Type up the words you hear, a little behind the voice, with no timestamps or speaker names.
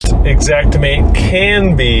Xactimate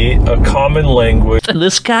can be a common language.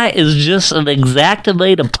 This guy is just an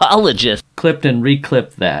Xactimate apologist. Clipped and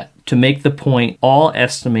reclipped that to make the point all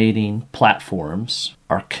estimating platforms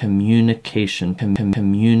are communication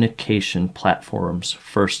platforms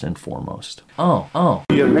first and foremost. Oh.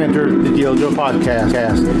 You have entered the DOJO podcast.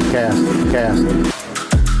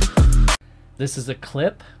 This is a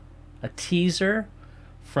clip, a teaser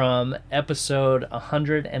from episode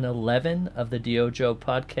 111 of the DOJO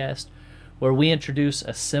podcast, where we introduce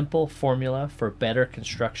a simple formula for better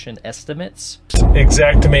construction estimates.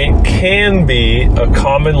 Xactimate can be a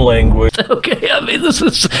common language. Okay, I mean, this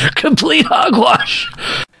is complete hogwash.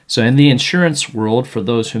 So in the insurance world, for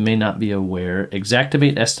those who may not be aware,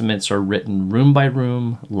 Xactimate estimates are written room by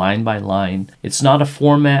room, line by line. It's not a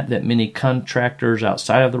format that many contractors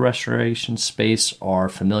outside of the restoration space are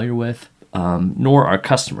familiar with, nor are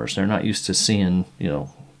customers. They're not used to seeing,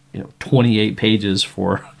 28 pages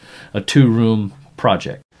for a 2-room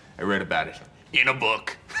project. I read about it in a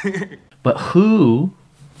book. But who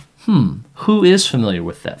is familiar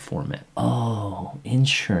with that format? Oh,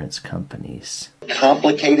 insurance companies.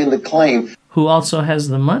 Complicating the claim. Who also has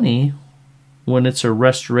the money when it's a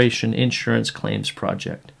restoration insurance claims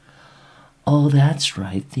project? Oh, that's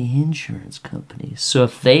right, the insurance companies. So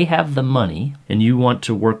if they have the money and you want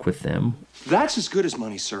to work with them... That's as good as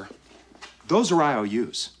money, sir. Those are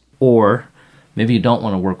IOUs. Or maybe you don't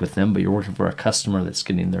want to work with them, but you're working for a customer that's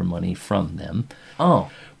getting their money from them. Oh,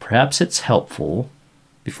 perhaps it's helpful,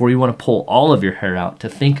 before you want to pull all of your hair out, to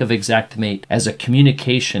think of Xactimate as a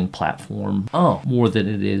communication platform, more than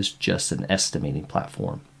it is just an estimating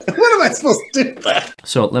platform. What am I supposed to do?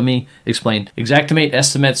 So let me explain. Xactimate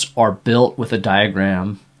estimates are built with a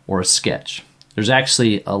diagram or a sketch. There's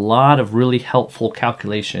actually a lot of really helpful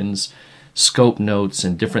calculations, scope notes,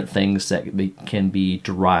 and different things that can be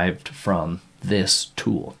derived from this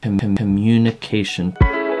tool. Communication.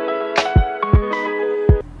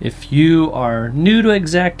 If you are new to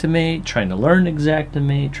Xactimate, trying to learn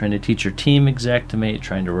Xactimate, trying to teach your team Xactimate,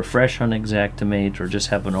 trying to refresh on Xactimate, or just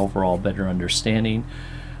have an overall better understanding,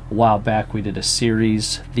 a while back we did a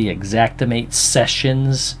series, the Xactimate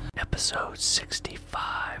Sessions, episodes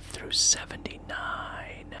 65 through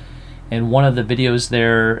 79. And one of the videos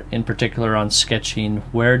there, in particular on sketching,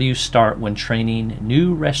 where do you start when training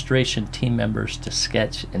new restoration team members to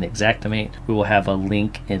sketch in Xactimate? We will have a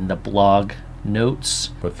link in the blog notes.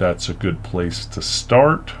 But that's a good place to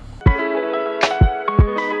start.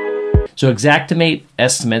 So Xactimate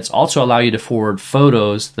estimates also allow you to forward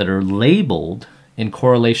photos that are labeled in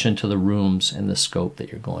correlation to the rooms and the scope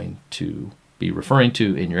that you're going to be referring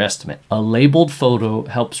to in your estimate. A labeled photo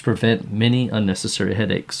helps prevent many unnecessary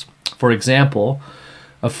headaches. For example,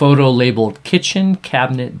 a photo labeled Kitchen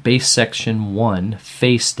Cabinet Base Section 1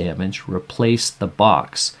 Face Damage, replace the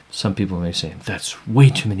box. Some people may say, that's way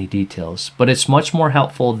too many details, but it's much more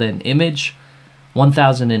helpful than image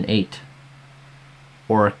 1008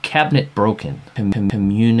 or cabinet broken.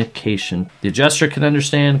 Communication. The adjuster can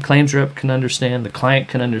understand, claims rep can understand, the client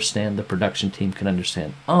can understand, the production team can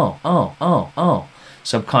understand.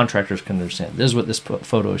 Subcontractors can understand. This is what this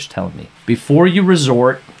photo is telling me. Before you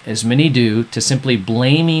resort, as many do, to simply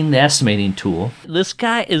blaming the estimating tool, this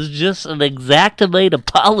guy is just an Xactimate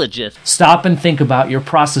apologist. Stop and think about your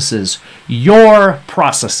processes. Your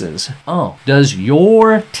processes. Does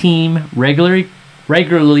your team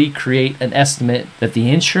regularly create an estimate that the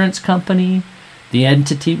insurance company, the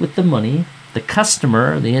entity with the money, the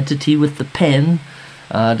customer, the entity with the pen,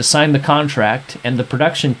 to sign the contract, and the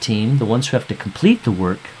production team, the ones who have to complete the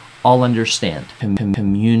work, all understand?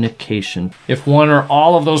 Communication. If one or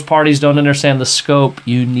all of those parties don't understand the scope,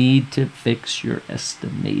 you need to fix your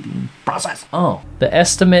estimating process. The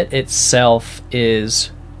estimate itself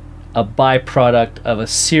is a byproduct of a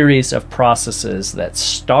series of processes that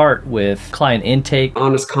start with client intake,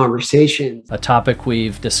 honest conversations, a topic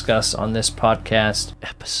we've discussed on this podcast,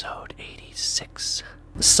 episode 86.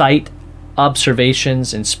 Site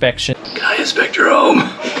observations, inspection. Can I inspect your home?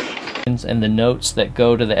 And the notes that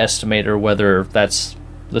go to the estimator, whether that's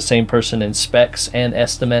the same person inspects and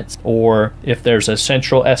estimates, or if there's a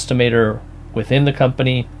central estimator within the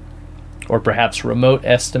company, or perhaps remote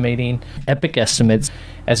estimating, Epic Estimates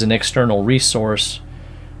as an external resource.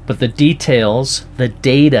 But the details, the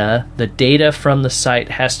data from the site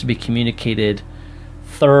has to be communicated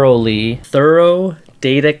thoroughly. Thorough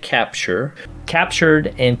data captured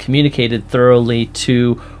and communicated thoroughly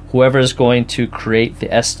to whoever is going to create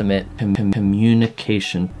the estimate.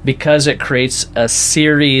 Communication, because it creates a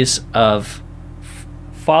series of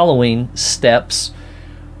following steps,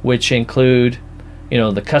 which include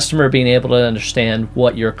The customer being able to understand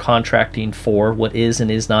what you're contracting for, what is and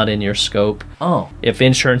is not in your scope. If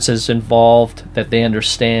insurance is involved, that they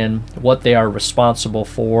understand what they are responsible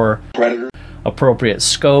for. Predator. Appropriate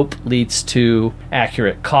scope leads to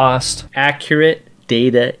accurate cost, accurate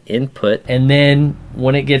data input. And then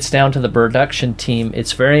when it gets down to the production team,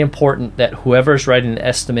 it's very important that whoever's writing the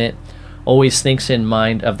estimate always thinks in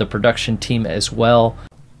mind of the production team as well.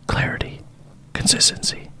 Clarity,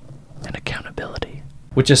 consistency, and accountability,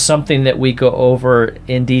 which is something that we go over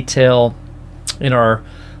in detail in our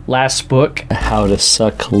last book, How to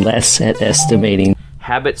Suck Less at Estimating.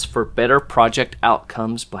 Habits for Better Project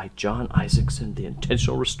Outcomes by John Isaacson, The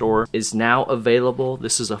Intentional Restorer, is now available.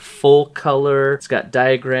 This is a full color. It's got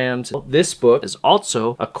diagrams. This book is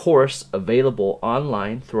also a course available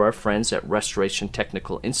online through our friends at Restoration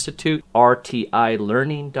Technical Institute,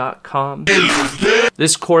 rtilearning.com.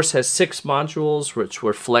 This course has 6 modules which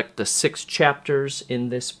reflect the 6 chapters in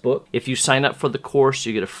this book. If you sign up for the course,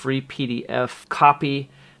 you get a free PDF copy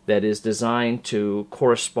that is designed to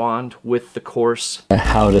correspond with the course,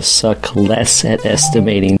 How to Suck Less at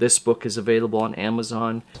Estimating. This book is available on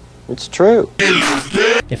Amazon. It's true.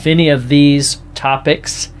 If any of these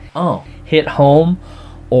topics hit home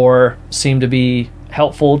or seem to be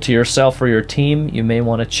helpful to yourself or your team, you may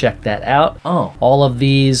want to check that out. All of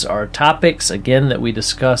these are topics, again, that we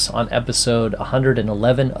discuss on episode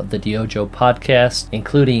 111 of the Diojo podcast,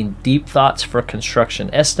 including Deep Thoughts for Construction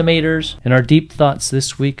Estimators. And our Deep Thoughts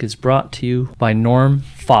this week is brought to you by Norm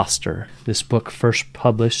Foster. This book first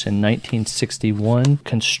published in 1961,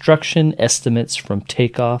 Construction Estimates from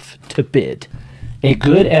Takeoff to Bid. A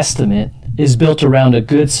good estimate is built around a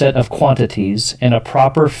good set of quantities and a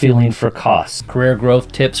proper feeling for cost. Career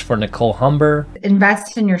growth tips for Nicole Humber.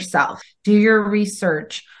 Invest in yourself. Do your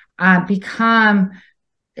research. Become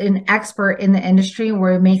an expert in the industry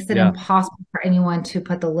where it makes it impossible for anyone to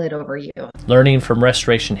put the lid over you. Learning from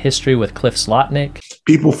Restoration History with Cliff Zlotnick.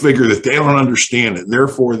 People figure that they don't understand it.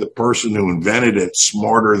 Therefore, the person who invented it's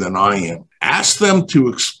smarter than I am. Ask them to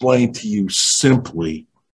explain to you simply,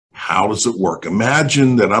 how does it work?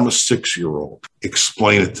 Imagine that I'm a 6-year-old.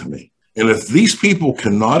 Explain it to me. And if these people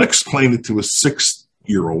cannot explain it to a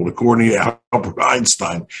 6-year-old, according to Albert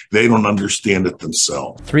Einstein, they don't understand it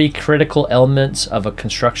themselves. 3 critical elements of a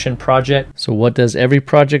construction project. So what does every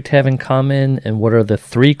project have in common? And what are the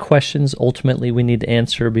 3 questions ultimately we need to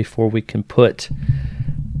answer before we can put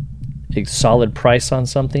a solid price on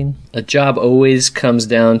something? A job always comes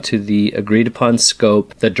down to the agreed upon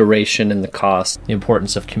scope, the duration, and the cost. The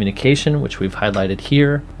importance of communication, which we've highlighted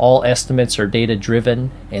here. All estimates are data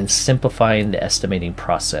driven, and simplifying the estimating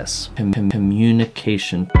process.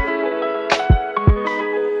 Communication.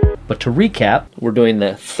 But to recap, we're doing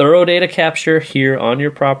the thorough data capture here on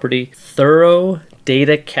your property. Thorough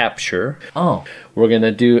data capture. We're going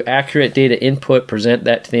to do accurate data input, present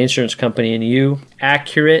that to the insurance company and you.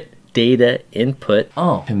 Accurate data input.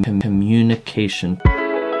 Communication.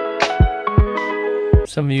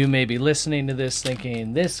 Some of you may be listening to this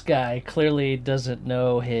thinking, this guy clearly doesn't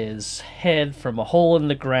know his head from a hole in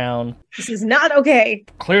the ground. This is not okay.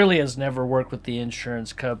 Clearly has never worked with the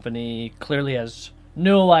insurance company. Clearly has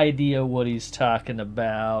no idea what he's talking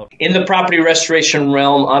about. In the property restoration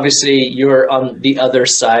realm, obviously you're on the other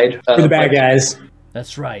side. We're the bad guys.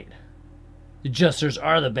 That's right. The adjusters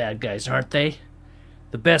are the bad guys, aren't they?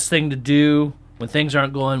 The best thing to do when things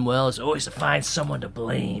aren't going well is always to find someone to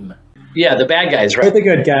blame. Yeah, the bad guys, right? We're the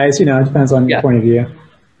good guys, it depends on your point of view.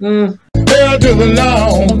 To the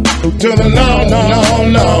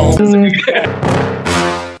no.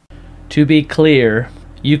 To be clear,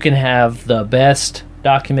 you can have the best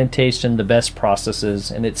documentation, the best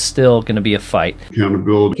processes, and it's still going to be a fight.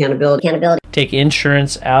 Accountability. Take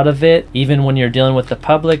insurance out of it, even when you're dealing with the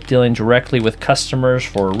public, dealing directly with customers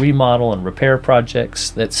for remodel and repair projects.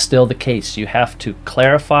 That's still the case. You have to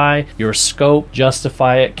clarify your scope,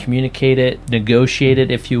 justify it, communicate it, negotiate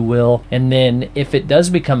it, if you will. And then if it does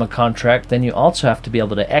become a contract, then you also have to be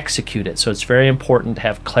able to execute it. So it's very important to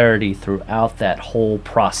have clarity throughout that whole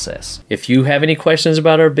process. If you have any questions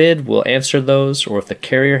about our bid, we'll answer those. Or if the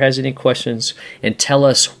carrier has any questions, and tell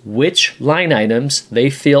us which line items they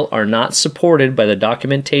feel are not supported by the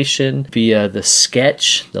documentation via the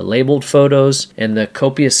sketch, the labeled photos, and the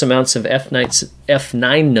copious amounts of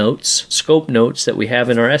F9 notes, scope notes that we have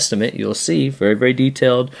in our estimate. You'll see, very, very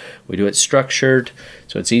detailed. We do it structured,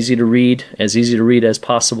 so it's easy to read, as easy to read as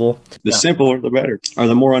possible. The simpler, the better, or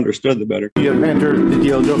the more understood, the better. You have entered the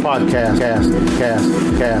Diojo podcast.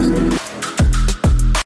 Cast.